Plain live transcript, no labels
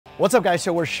What's up, guys?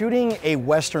 So we're shooting a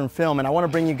Western film and I want to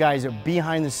bring you guys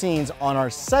behind the scenes on our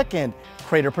second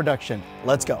Crater production.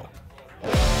 Let's go.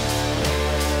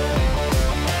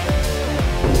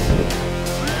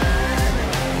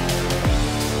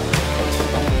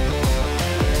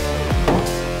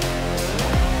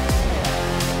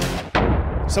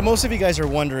 So most of you guys are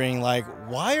wondering, like,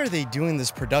 why are they doing this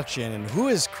production and who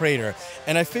is Crater?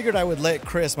 And I figured I would let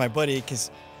Chris, my buddy, because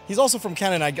he's also from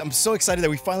Canada. I'm so excited that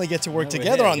we finally get to work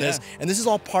together on this. And this is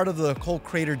all part of the whole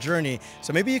Crater journey.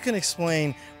 So maybe you can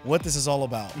explain what this is all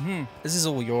about. This is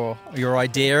all your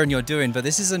idea and your doing, but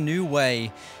this is a new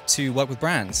way to work with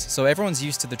brands. So everyone's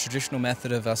used to the traditional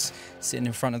method of us sitting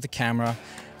in front of the camera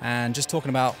and just talking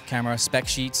about camera spec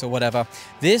sheets or whatever.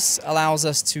 This allows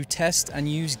us to test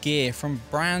and use gear from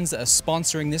brands that are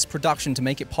sponsoring this production to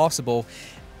make it possible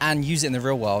and use it in the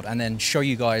real world and then show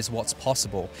you guys what's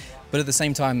possible. But at the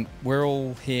same time, we're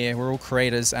all here, we're all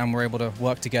creators, and we're able to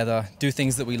work together, do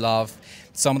things that we love.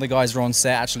 Some of the guys are on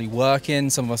set actually working,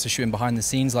 some of us are shooting behind the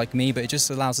scenes like me, but it just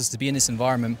allows us to be in this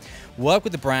environment, work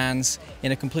with the brands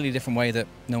in a completely different way that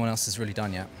no one else has really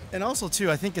done yet. And also too,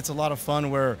 I think it's a lot of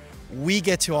fun where we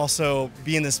get to also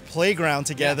be in this playground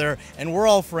together and we're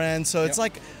all friends. So it's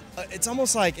like, it's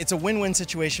almost like it's a win-win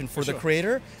situation for the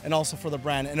creator and also for the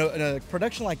brand. And a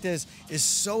production like this is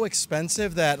so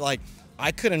expensive that, like,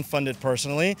 I couldn't fund it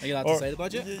personally. Are you allowed to say the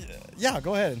budget? Yeah,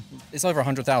 go ahead. It's over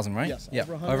 100,000, right? Yes, yeah,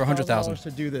 over 100,000 to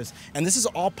do this. And this is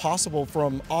all possible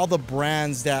from all the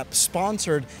brands that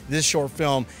sponsored this short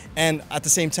film. And at the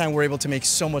same time, we're able to make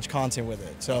so much content with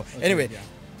it. So anyway,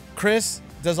 Chris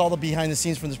does all the behind the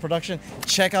scenes from this production.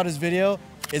 Check out his video.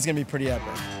 It's gonna be pretty epic.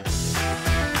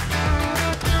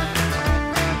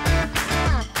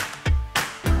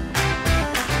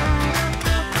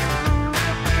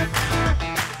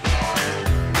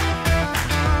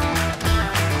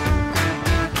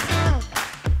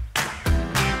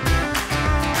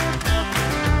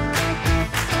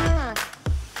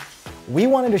 We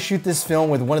wanted to shoot this film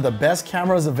with one of the best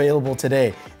cameras available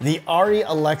today, the Arri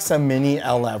Alexa Mini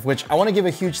LF, which I want to give a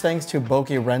huge thanks to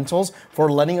Bokeh Rentals for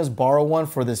letting us borrow one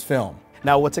for this film.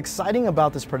 Now, what's exciting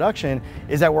about this production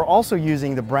is that we're also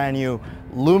using the brand new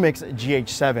Lumix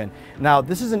GH7. Now,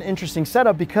 this is an interesting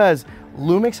setup because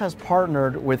Lumix has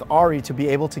partnered with Arri to be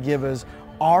able to give us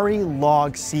Arri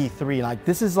Log C3. Like,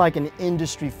 this is like an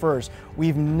industry first.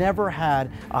 We've never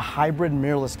had a hybrid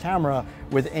mirrorless camera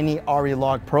with any Arri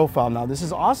Log profile. Now, this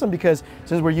is awesome because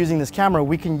since we're using this camera,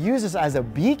 we can use this as a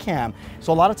B cam.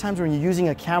 So a lot of times when you're using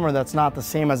a camera that's not the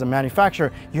same as a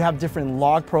manufacturer, you have different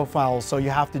log profiles. So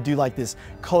you have to do like this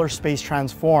color space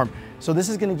transform. So this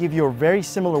is going to give you a very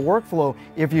similar workflow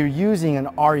if you're using an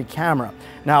Arri camera.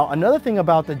 Now, another thing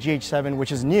about the GH7,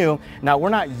 which is new, now we're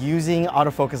not using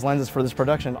autofocus lenses for this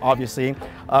production, obviously.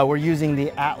 We're using the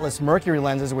Atlas Mercury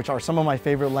lenses, which are some of my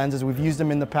favorite lenses. We've used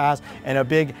them in the past, and a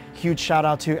big, huge shout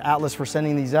out to Atlas for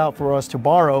sending these out for us to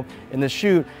borrow in the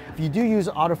shoot. If you do use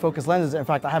autofocus lenses, in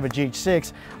fact, I have a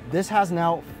GH6, this has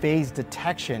now phase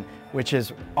detection, which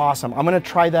is awesome. I'm gonna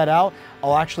try that out.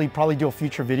 I'll actually probably do a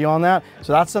future video on that.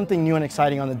 So that's something new and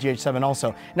exciting on the GH7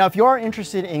 also. Now, if you are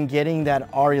interested in getting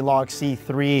that Arri Log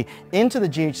C3 into the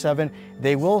GH7,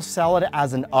 they will sell it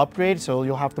as an upgrade, so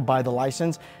you'll have to buy the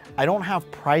license. I don't have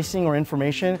pricing or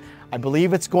information. I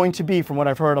believe it's going to be, from what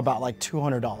I've heard, about like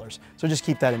 $200. So just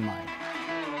keep that in mind.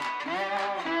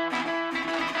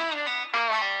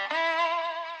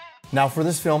 Now, for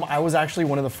this film, I was actually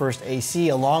one of the first AC,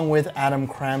 along with Adam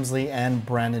Cramsley and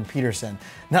Brandon Peterson.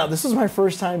 Now, this was my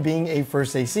first time being a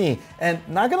first AC, and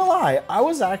not gonna lie, I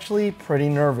was actually pretty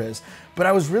nervous, but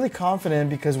I was really confident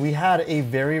because we had a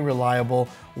very reliable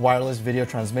wireless video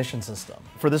transmission system.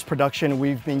 For this production,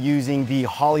 we've been using the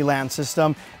Hollyland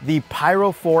system, the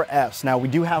Pyro 4S. Now, we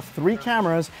do have 3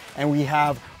 cameras, and we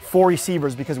have 4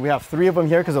 receivers because we have 3 of them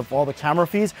here because of all the camera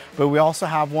feeds, but we also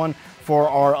have one for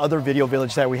our other video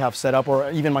village that we have set up, or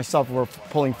even myself, we're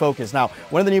pulling focus. Now,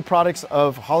 one of the new products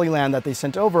of Hollyland that they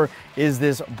sent over is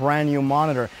this brand new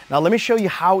monitor. Now, let me show you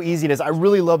how easy it is. I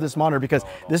really love this monitor because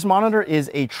this monitor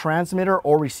is a transmitter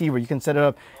or receiver. You can set it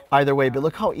up either way, but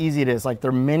look how easy it is. Like,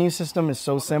 their menu system is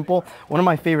so simple. One of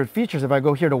my favorite features, if I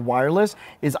go here to wireless,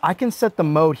 is I can set the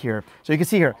mode here. So you can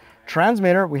see here,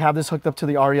 transmitter, we have this hooked up to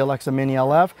the Arri Alexa Mini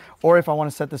LF, or if I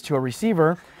want to set this to a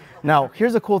receiver. Now,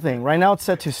 here's the cool thing. Right now it's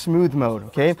set to smooth mode,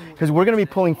 okay? Because we're gonna be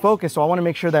pulling focus, so I wanna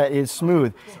make sure that it is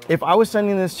smooth. If I was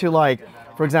sending this to, like,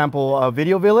 for example, a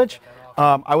video village,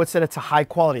 I would set it to high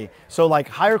quality. So like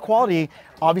higher quality,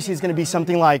 obviously it's gonna be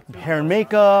something like hair and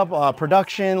makeup,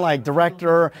 production, like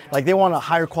director, like they want a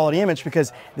higher quality image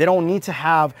because they don't need to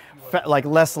have like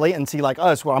less latency like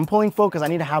us, where I'm pulling focus, I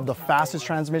need to have the fastest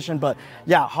transmission. But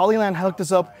yeah, Hollyland hooked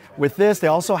us up with this. They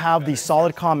also have the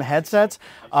Solidcom headsets,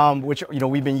 which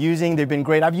we've been using. They've been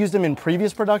great. I've used them in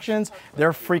previous productions.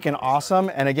 They're freaking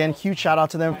awesome. And again, huge shout out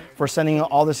to them for sending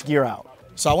all this gear out.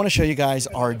 So I want to show you guys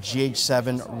our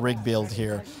GH7 rig build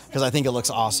here because I think it looks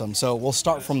awesome. So we'll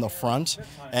start from the front,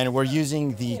 and we're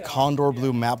using the Condor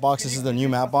Blue matte box. This is the new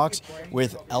matte box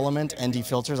with Element ND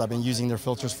filters. I've been using their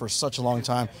filters for such a long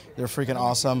time. They're freaking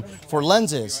awesome. For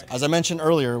lenses, as I mentioned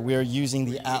earlier, we are using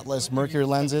the Atlas Mercury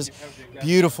lenses.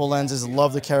 Beautiful lenses,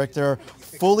 love the character.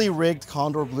 Fully rigged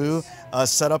Condor Blue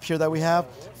setup here that we have.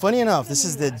 Funny enough, this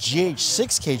is the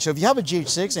GH6 cage. So if you have a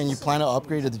GH6 and you plan to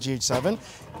upgrade to the GH7,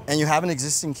 and you have an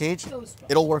existing cage,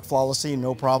 it'll work flawlessly,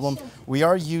 no problem. We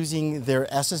are using their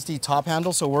SSD top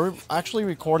handle, so we're actually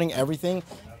recording everything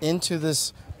into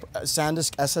this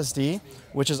SanDisk SSD,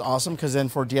 which is awesome because then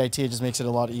for DIT it just makes it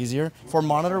a lot easier. For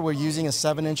monitor, we're using a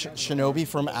 7-inch Shinobi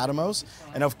from Atomos,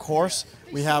 and of course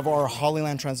we have our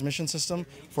Hollyland transmission system.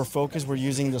 For focus, we're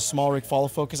using the small rig follow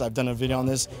focus. I've done a video on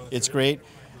this, it's great.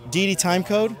 DD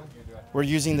timecode, we're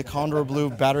using the Condor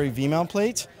Blue battery V-mount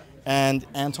plate and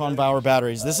Anton Bauer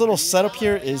batteries. This little setup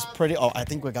here is pretty, oh, I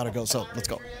think we gotta go, so let's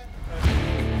go.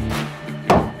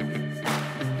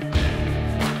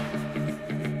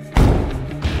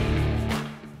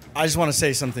 I just want to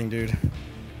say something, dude.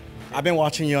 I've been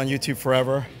watching you on YouTube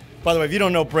forever. By the way, if you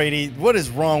don't know Brady, what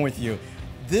is wrong with you?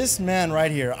 This man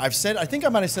right here, I think I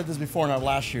might have said this before in our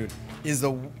last shoot, is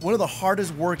one of the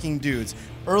hardest working dudes.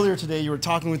 Earlier today, you were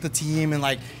talking with the team and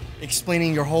like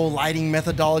explaining your whole lighting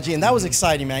methodology, and that was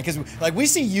exciting, man, because like we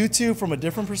see YouTube from a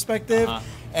different perspective,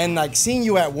 and like seeing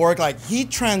you at work, like he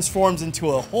transforms into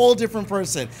a whole different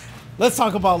person. Let's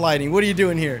talk about lighting. What are you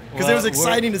doing here? Because it was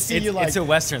exciting to see you like... It's a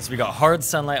Western, so we got hard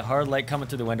sunlight, hard light coming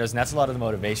through the windows, and that's a lot of the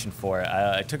motivation for it.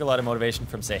 I took a lot of motivation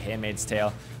from, say, Handmaid's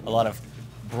Tale, a lot of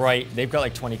bright, they've got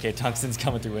like 20K tungstens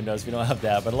coming through windows, we don't have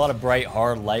that, but a lot of bright,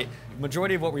 hard light. The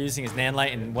majority of what we're using is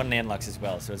Nanlite and one Nanlux as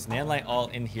well. So it's Nanlite all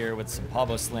in here with some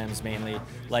Pavo Slims mainly,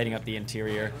 lighting up the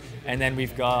interior. And then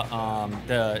we've got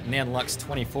the Nanlux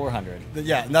 2400.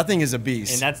 Yeah, nothing is a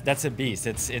beast. And that's a beast.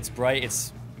 It's bright,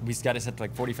 we've got it set to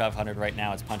like 4500 right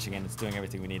now. It's punching in, it's doing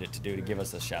everything we need it to do to give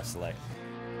us those shafts of light.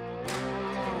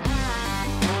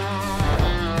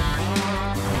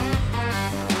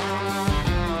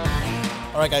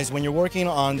 All right, guys, when you're working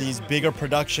on these bigger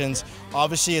productions,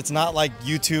 obviously it's not like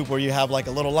YouTube where you have like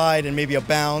a little light and maybe a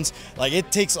bounce. Like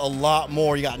it takes a lot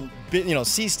more. You got,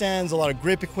 C-stands, a lot of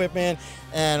grip equipment.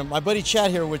 And my buddy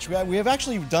Chad here, which we have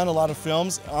actually done a lot of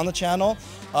films on the channel.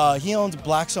 He owns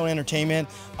Blackstone Entertainment.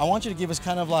 I want you to give us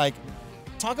kind of like,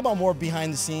 talk about more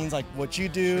behind the scenes, like what you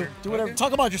do, do whatever. Okay.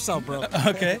 Talk about yourself, bro.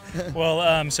 Okay.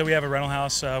 Well, so we have a rental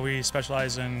house. We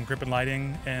specialize in grip and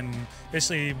lighting, and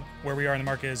basically where we are in the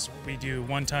market is we do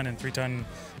 1 ton and 3 ton,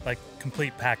 like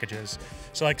complete packages.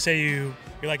 So like say you're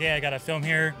like, hey, I got a film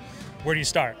here. Where do you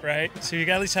start, right? So you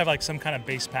got to at least have like some kind of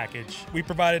base package. We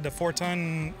provided a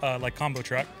 4-ton like combo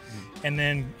truck, and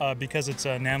then because it's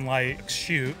a Nanlite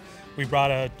shoot, we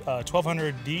brought a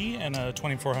 1200D and a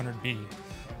 2400B.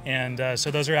 And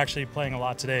so those are actually playing a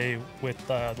lot today with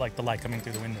like the light coming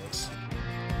through the windows.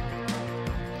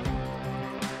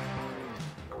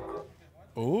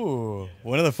 Ooh,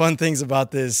 one of the fun things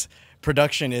about this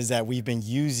production is that we've been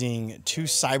using 2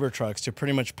 Cybertrucks to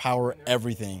pretty much power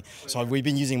everything. So we've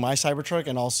been using my Cybertruck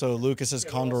and also Lucas's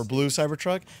Condor Blue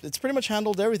Cybertruck. It's pretty much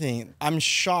handled everything. I'm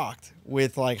shocked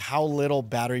with like how little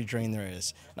battery drain there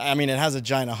is. I mean, it has a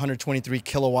giant 123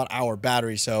 kilowatt hour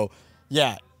battery. So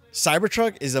yeah,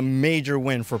 Cybertruck is a major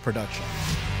win for production.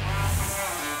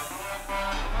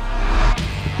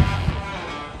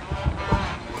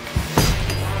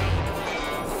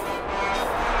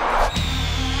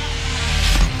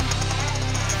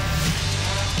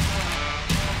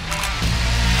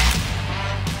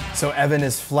 So Evan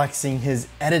is flexing his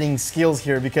editing skills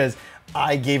here because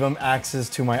I gave him access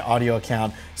to my audio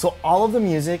account. So all of the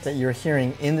music that you're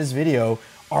hearing in this video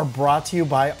are brought to you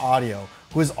by Audio,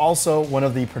 who is also one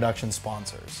of the production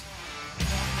sponsors.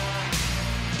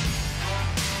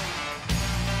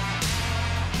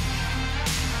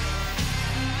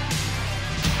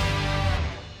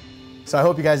 So I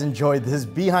hope you guys enjoyed this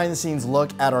behind the scenes look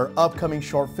at our upcoming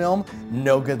short film,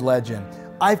 No Good Legend.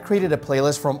 I've created a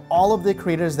playlist from all of the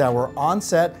creators that were on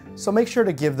set, so make sure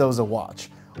to give those a watch.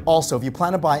 Also, if you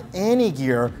plan to buy any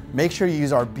gear, make sure you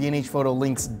use our B&H Photo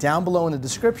links down below in the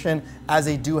description, as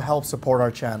they do help support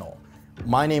our channel.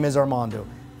 My name is Armando.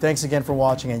 Thanks again for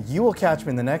watching, and you will catch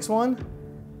me in the next one.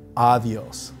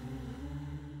 Adios.